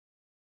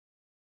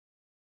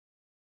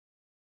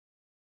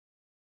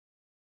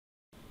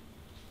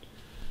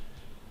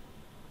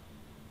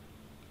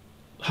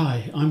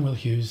Hi, I'm Will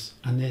Hughes,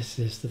 and this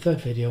is the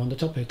third video on the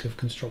topic of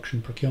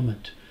construction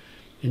procurement.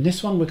 In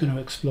this one we're going to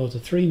explore the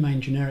three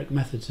main generic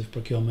methods of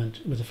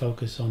procurement with a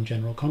focus on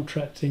general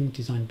contracting,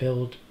 design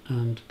build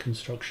and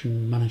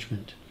construction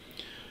management.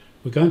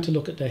 We're going to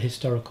look at their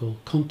historical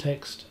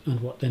context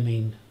and what they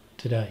mean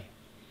today.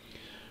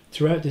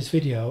 Throughout this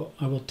video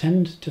I will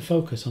tend to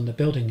focus on the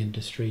building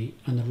industry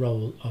and the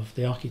role of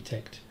the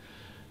architect.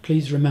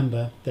 Please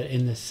remember that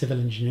in the civil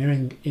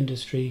engineering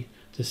industry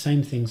the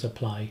same things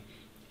apply,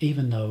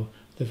 even though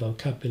the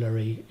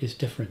vocabulary is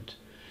different.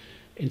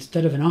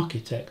 Instead of an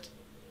architect,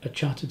 a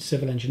chartered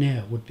civil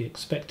engineer would be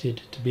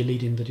expected to be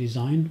leading the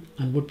design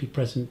and would be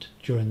present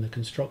during the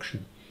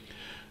construction.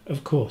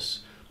 Of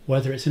course,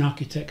 whether it's an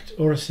architect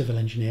or a civil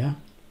engineer,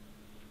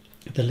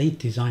 the lead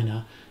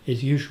designer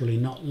is usually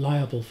not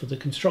liable for the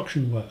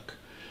construction work,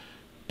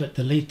 but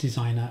the lead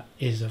designer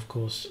is of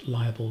course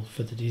liable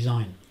for the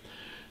design.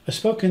 I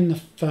spoke in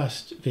the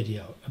first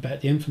video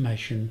about the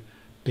information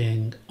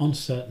being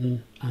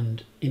uncertain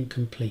and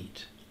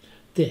incomplete.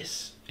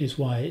 This is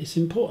why it's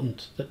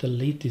important that the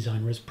lead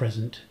designer is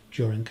present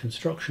during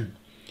construction.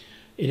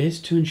 It is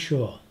to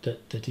ensure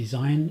that the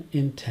design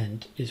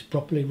intent is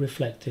properly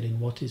reflected in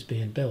what is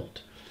being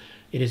built.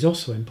 It is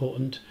also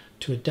important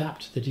to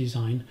adapt the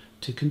design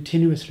to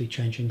continuously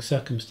changing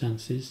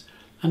circumstances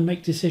and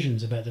make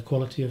decisions about the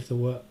quality of the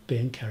work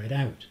being carried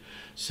out.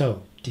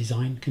 So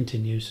design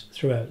continues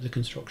throughout the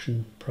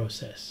construction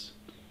process.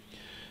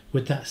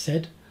 With that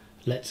said,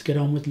 let's get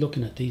on with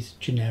looking at these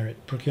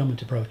generic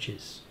procurement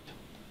approaches.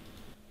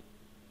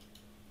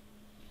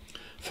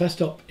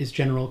 First up is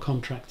general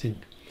contracting.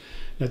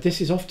 Now this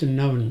is often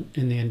known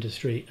in the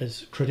industry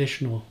as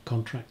traditional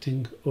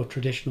contracting or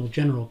traditional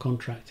general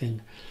contracting,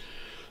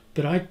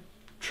 but I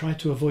try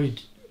to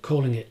avoid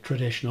calling it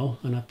traditional,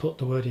 and I put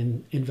the word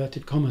in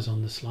inverted commas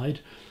on the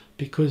slide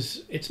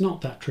because it's not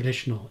that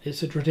traditional.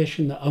 It's a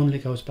tradition that only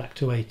goes back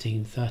to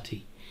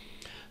 1830.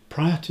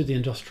 Prior to the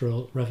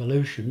Industrial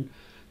Revolution,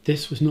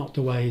 this was not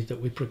the way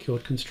that we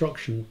procured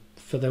construction,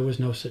 for there was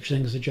no such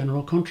thing as a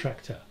general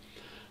contractor.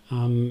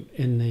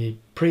 In the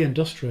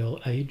pre-industrial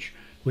age,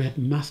 we had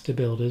master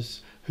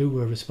builders who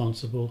were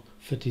responsible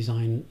for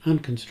design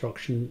and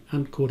construction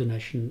and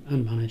coordination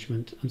and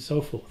management and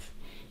so forth.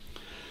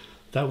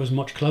 That was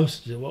much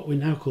closer to what we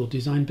now call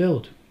design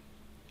build,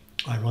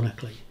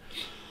 ironically.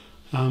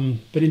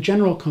 But in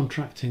general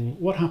contracting,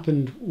 what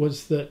happened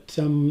was that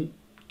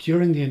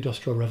during the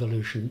Industrial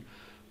Revolution,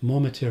 more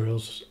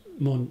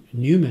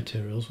new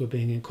materials were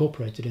being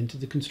incorporated into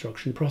the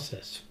construction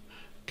process.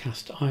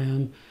 Cast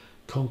iron,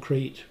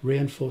 concrete,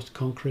 reinforced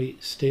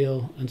concrete,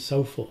 steel and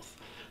so forth.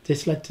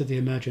 This led to the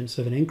emergence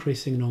of an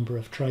increasing number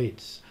of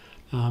trades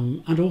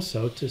and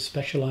also to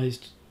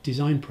specialised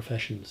design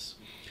professions.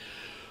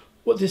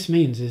 What this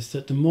means is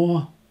that the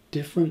more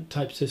different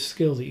types of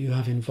skill that you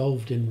have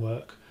involved in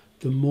work,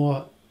 the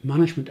more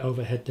management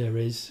overhead there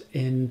is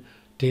in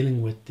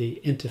dealing with the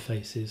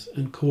interfaces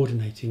and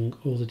coordinating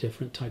all the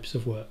different types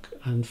of work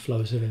and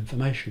flows of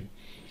information.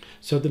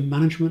 So the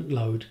management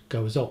load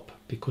goes up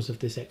because of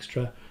this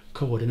extra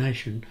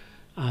coordination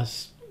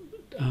as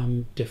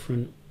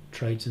different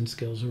trades and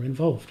skills are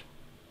involved.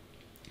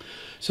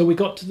 So we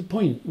got to the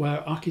point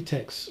where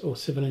architects or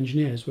civil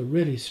engineers were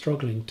really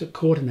struggling to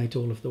coordinate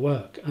all of the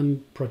work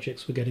and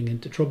projects were getting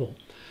into trouble.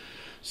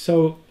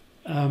 So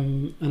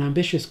an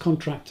ambitious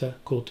contractor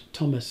called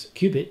Thomas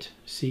Cubitt,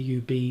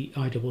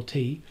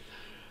 C-U-B-I-T-T,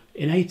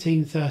 in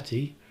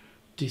 1830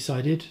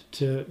 decided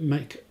to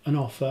make an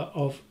offer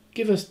of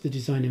give us the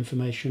design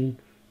information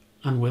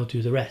and we'll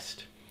do the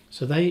rest.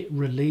 So they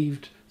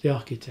relieved the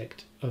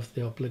architect of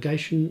the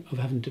obligation of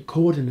having to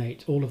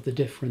coordinate all of the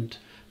different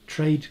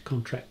trade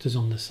contractors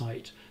on the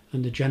site,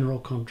 and the general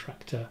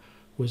contractor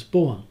was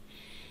born.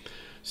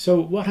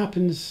 So what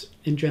happens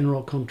in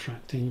general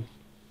contracting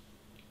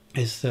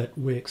is that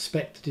we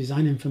expect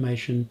design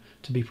information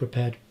to be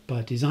prepared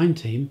by a design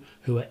team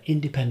who are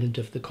independent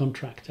of the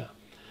contractor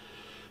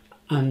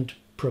and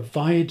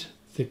provide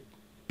the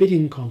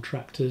bidding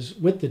contractors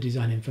with the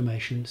design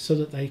information so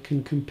that they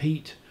can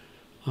compete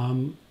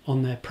on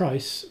their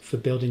price for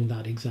building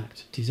that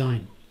exact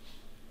design.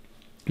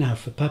 Now,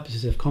 for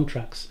purposes of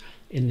contracts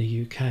in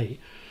the UK,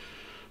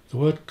 the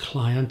word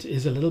client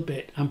is a little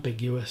bit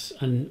ambiguous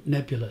and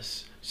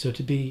nebulous. So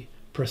to be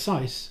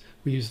precise,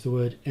 we use the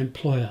word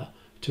employer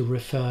to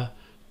refer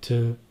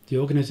to the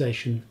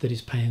organisation that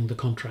is paying the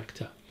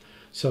contractor.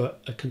 So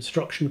a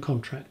construction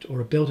contract or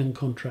a building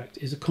contract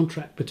is a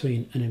contract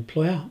between an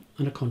employer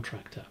and a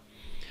contractor.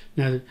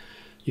 Now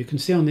you can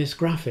see on this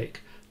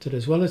graphic that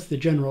as well as the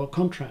general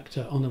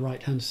contractor on the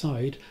right hand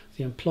side,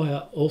 the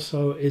employer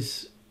also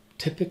is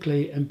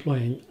typically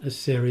employing a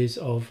series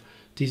of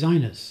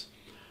designers.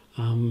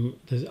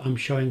 I'm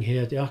showing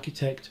here the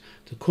architect,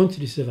 the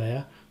quantity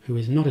surveyor, who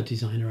is not a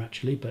designer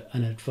actually but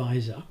an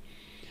advisor,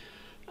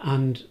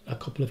 and a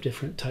couple of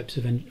different types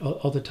of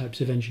other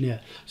types of engineer.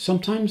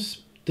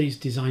 Sometimes these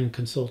design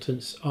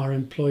consultants are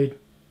employed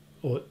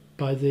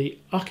by the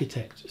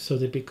architect, so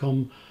they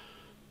become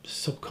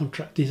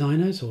subcontract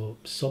designers or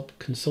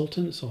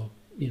sub-consultants or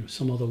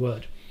some other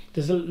word.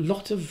 There's a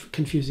lot of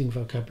confusing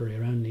vocabulary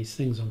around these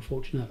things,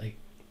 unfortunately.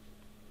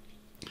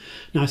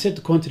 Now, I said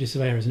the quantity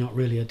surveyor is not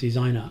really a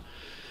designer.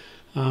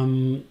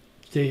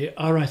 The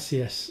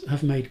RICS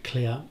have made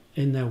clear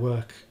in their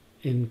work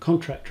in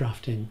contract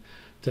drafting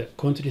that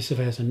quantity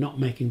surveyors are not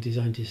making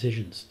design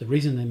decisions. The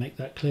reason they make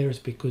that clear is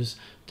because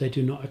they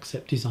do not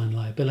accept design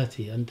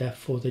liability, and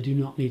therefore they do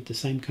not need the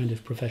same kind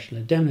of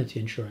professional indemnity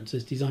insurance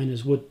as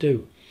designers would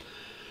do.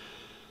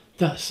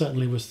 That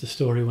certainly was the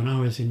story when I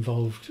was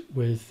involved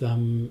with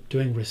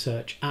doing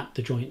research at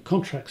the Joint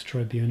Contracts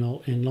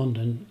Tribunal in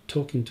London,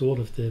 talking to all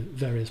of the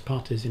various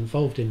parties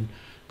involved in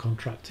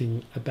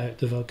contracting about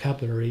the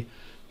vocabulary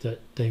that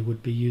they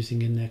would be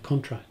using in their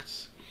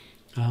contracts.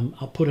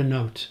 I'll put a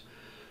note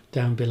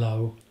down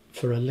below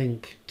for a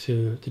link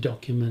to the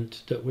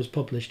document that was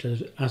published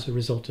as a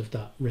result of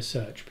that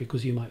research,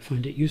 because you might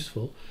find it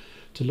useful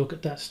to look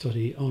at that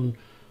study on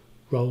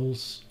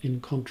roles in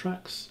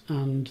contracts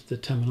and the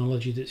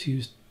terminology that's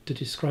used to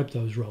describe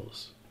those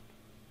roles.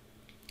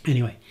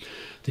 Anyway,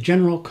 the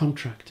general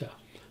contractor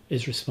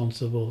is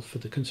responsible for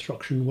the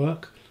construction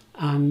work,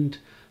 and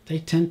they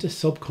tend to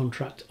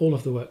subcontract all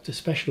of the work to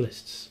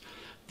specialists.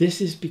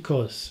 This is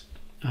because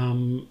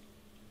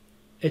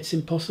it's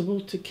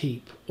impossible to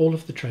keep all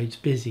of the trades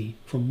busy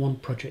from one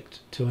project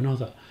to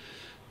another.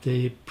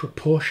 The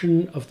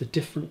proportion of the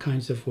different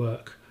kinds of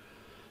work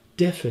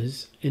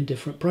differs in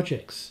different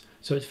projects,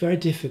 so it's very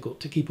difficult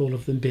to keep all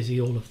of them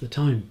busy all of the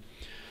time.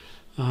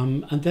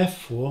 And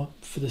therefore,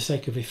 for the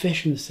sake of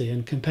efficiency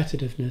and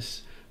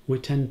competitiveness, we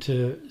tend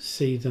to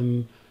see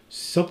them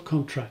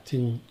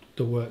subcontracting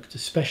the work to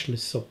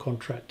specialist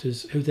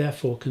subcontractors, who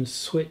therefore can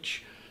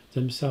switch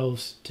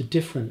themselves to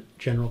different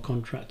general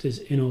contractors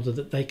in order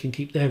that they can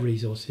keep their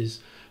resources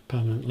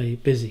permanently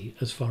busy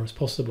as far as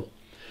possible.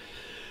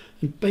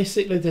 And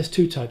basically there's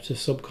two types of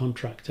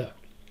subcontractor.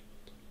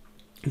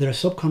 There are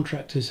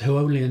subcontractors who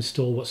only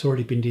install what's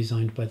already been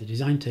designed by the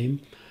design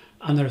team,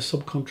 and there are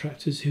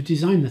subcontractors who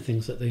design the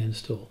things that they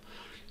install,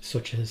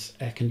 such as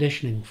air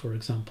conditioning, for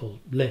example,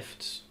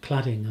 lifts,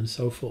 cladding, and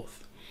so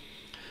forth.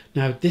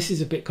 Now, this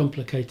is a bit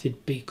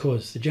complicated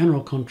because the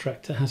general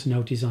contractor has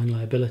no design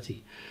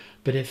liability.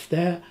 But if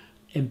they're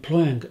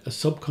employing a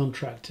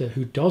subcontractor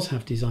who does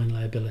have design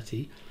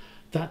liability,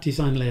 that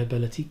design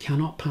liability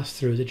cannot pass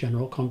through the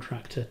general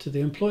contractor to the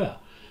employer,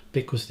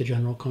 because the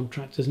general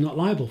contractor is not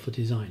liable for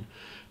design.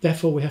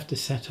 Therefore, we have to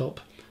set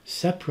up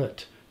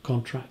separate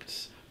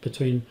contracts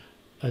between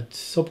a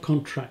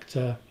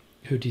subcontractor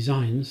who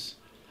designs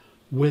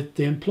with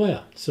the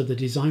employer, so the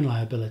design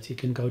liability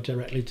can go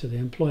directly to the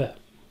employer.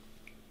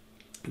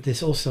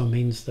 This also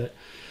means that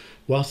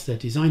whilst they're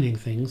designing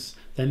things,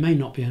 they may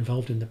not be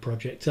involved in the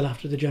project till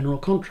after the general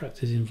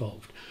contractor is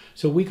involved.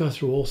 So we go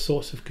through all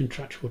sorts of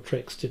contractual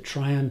tricks to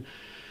try and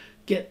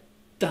get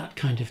that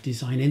kind of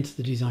design into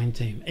the design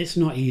team. It's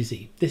not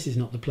easy. This is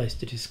not the place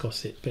to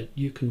discuss it, but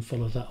you can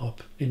follow that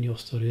up in your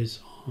studies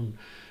on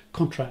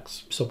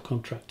contracts,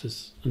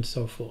 subcontractors, and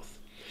so forth.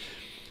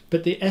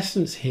 But the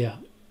essence here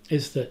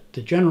is that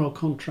the general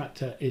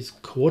contractor is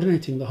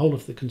coordinating the whole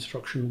of the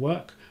construction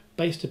work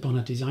based upon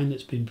a design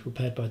that's been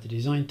prepared by the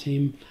design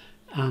team,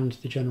 and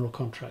the general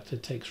contractor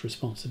takes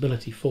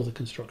responsibility for the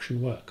construction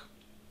work.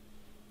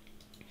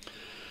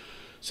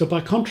 So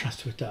by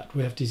contrast with that,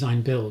 we have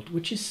design build,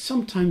 which is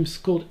sometimes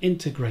called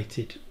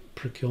integrated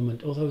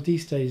procurement, although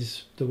these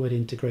days the word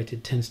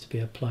integrated tends to be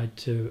applied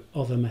to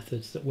other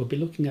methods that we'll be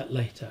looking at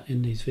later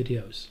in these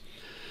videos.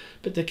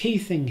 But the key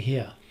thing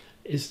here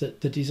is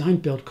that the design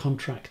build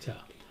contractor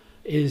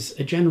is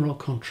a general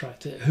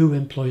contractor who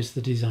employs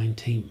the design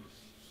team.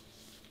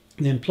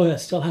 The employer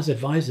still has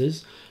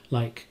advisors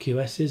like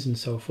QSs and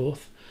so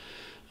forth,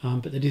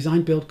 but the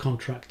design build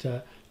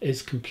contractor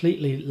is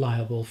completely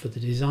liable for the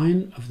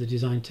design of the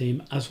design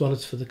team as well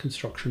as for the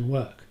construction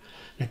work.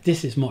 Now,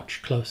 this is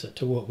much closer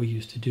to what we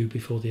used to do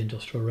before the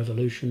Industrial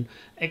Revolution,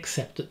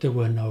 except that there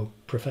were no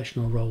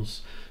professional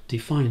roles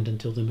defined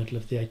until the middle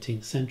of the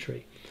 18th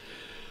century.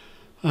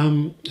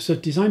 So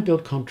design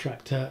build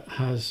contractor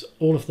has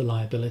all of the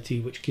liability,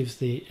 which gives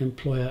the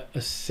employer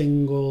a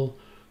single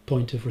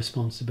point of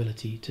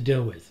responsibility to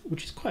deal with,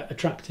 which is quite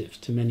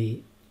attractive to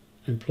many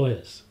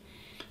employers.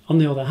 On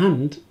the other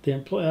hand, the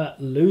employer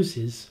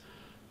loses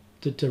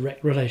the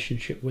direct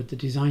relationship with the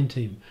design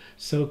team.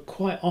 So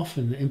quite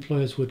often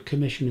employers would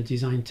commission a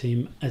design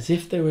team as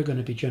if they were going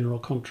to be general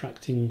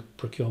contracting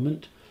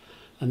procurement,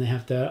 and they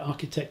have their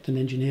architect and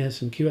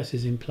engineers and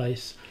QSs in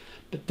place,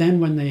 but then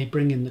when they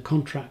bring in the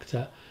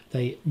contractor,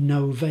 they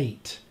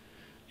novate,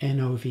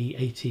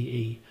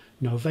 N-O-V-A-T-E,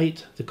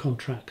 novate the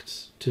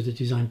contracts to the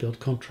design build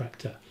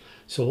contractor.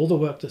 So all the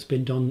work that's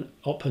been done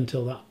up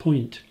until that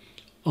point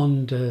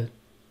under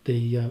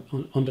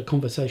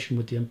conversation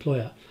with the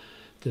employer,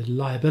 the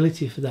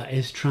liability for that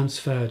is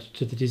transferred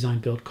to the design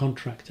build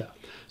contractor.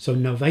 So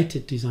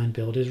novated design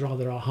build is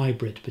rather a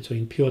hybrid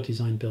between pure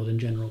design build and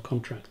general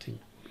contracting.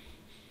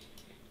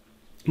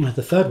 Now,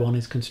 the third one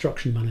is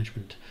construction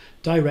management,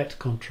 direct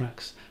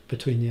contracts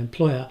between the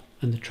employer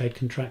and the trade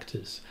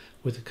contractors,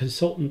 with a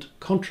consultant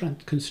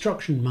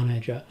construction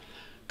manager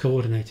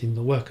coordinating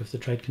the work of the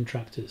trade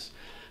contractors.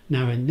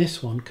 Now in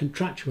this one,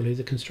 contractually,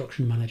 the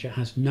construction manager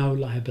has no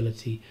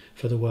liability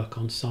for the work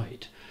on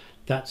site.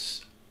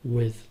 That's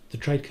with the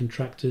trade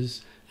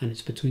contractors, and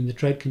it's between the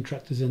trade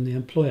contractors and the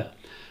employer.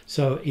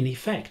 So in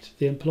effect,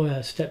 the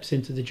employer steps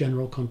into the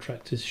general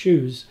contractor's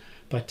shoes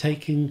by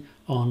taking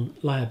on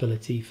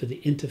liability for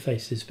the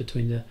interfaces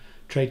between the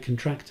trade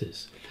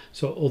contractors.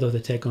 So although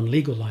they take on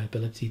legal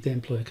liability, they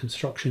employ a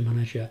construction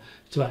manager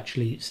to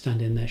actually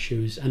stand in their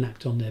shoes and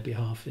act on their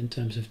behalf in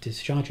terms of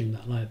discharging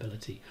that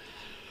liability.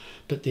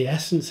 But the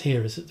essence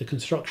here is that the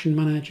construction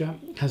manager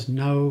has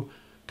no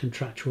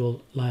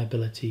contractual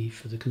liability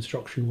for the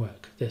construction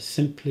work. They're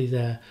simply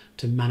there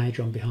to manage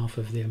on behalf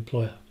of the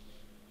employer.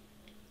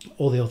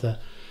 All the other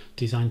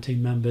design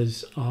team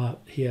members are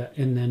here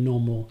in their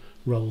normal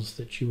roles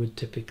that you would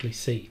typically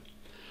see.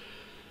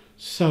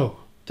 So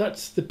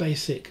that's the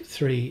basic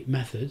three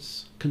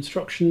methods.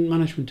 Construction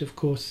management, of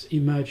course,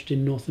 emerged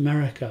in North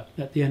America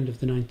at the end of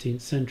the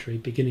 19th century,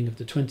 beginning of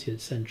the 20th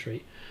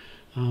century.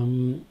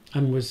 And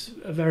was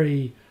a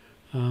very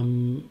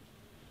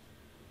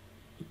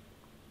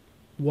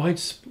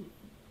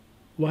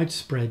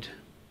widespread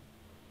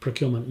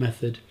procurement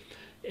method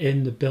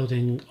in the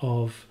building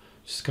of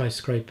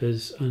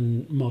skyscrapers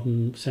and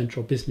modern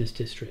central business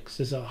districts.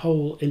 There's a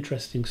whole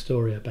interesting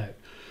story about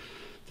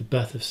the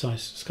birth of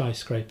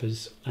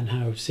skyscrapers and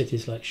how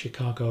cities like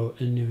Chicago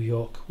and New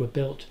York were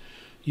built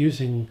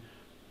using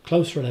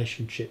close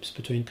relationships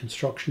between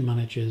construction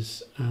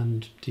managers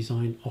and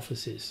design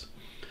offices.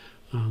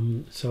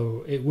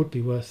 So it would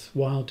be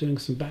worthwhile doing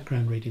some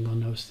background reading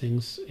on those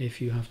things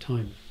if you have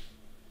time.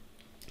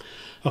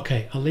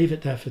 Okay, I'll leave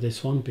it there for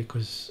this one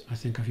because I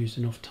think I've used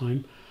enough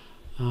time.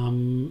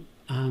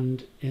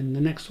 And in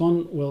the next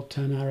one, we'll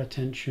turn our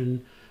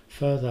attention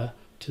further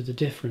to the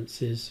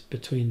differences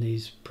between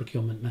these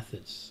procurement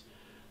methods.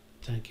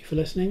 Thank you for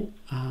listening,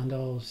 and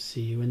I'll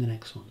see you in the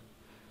next one.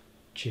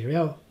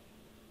 Cheerio.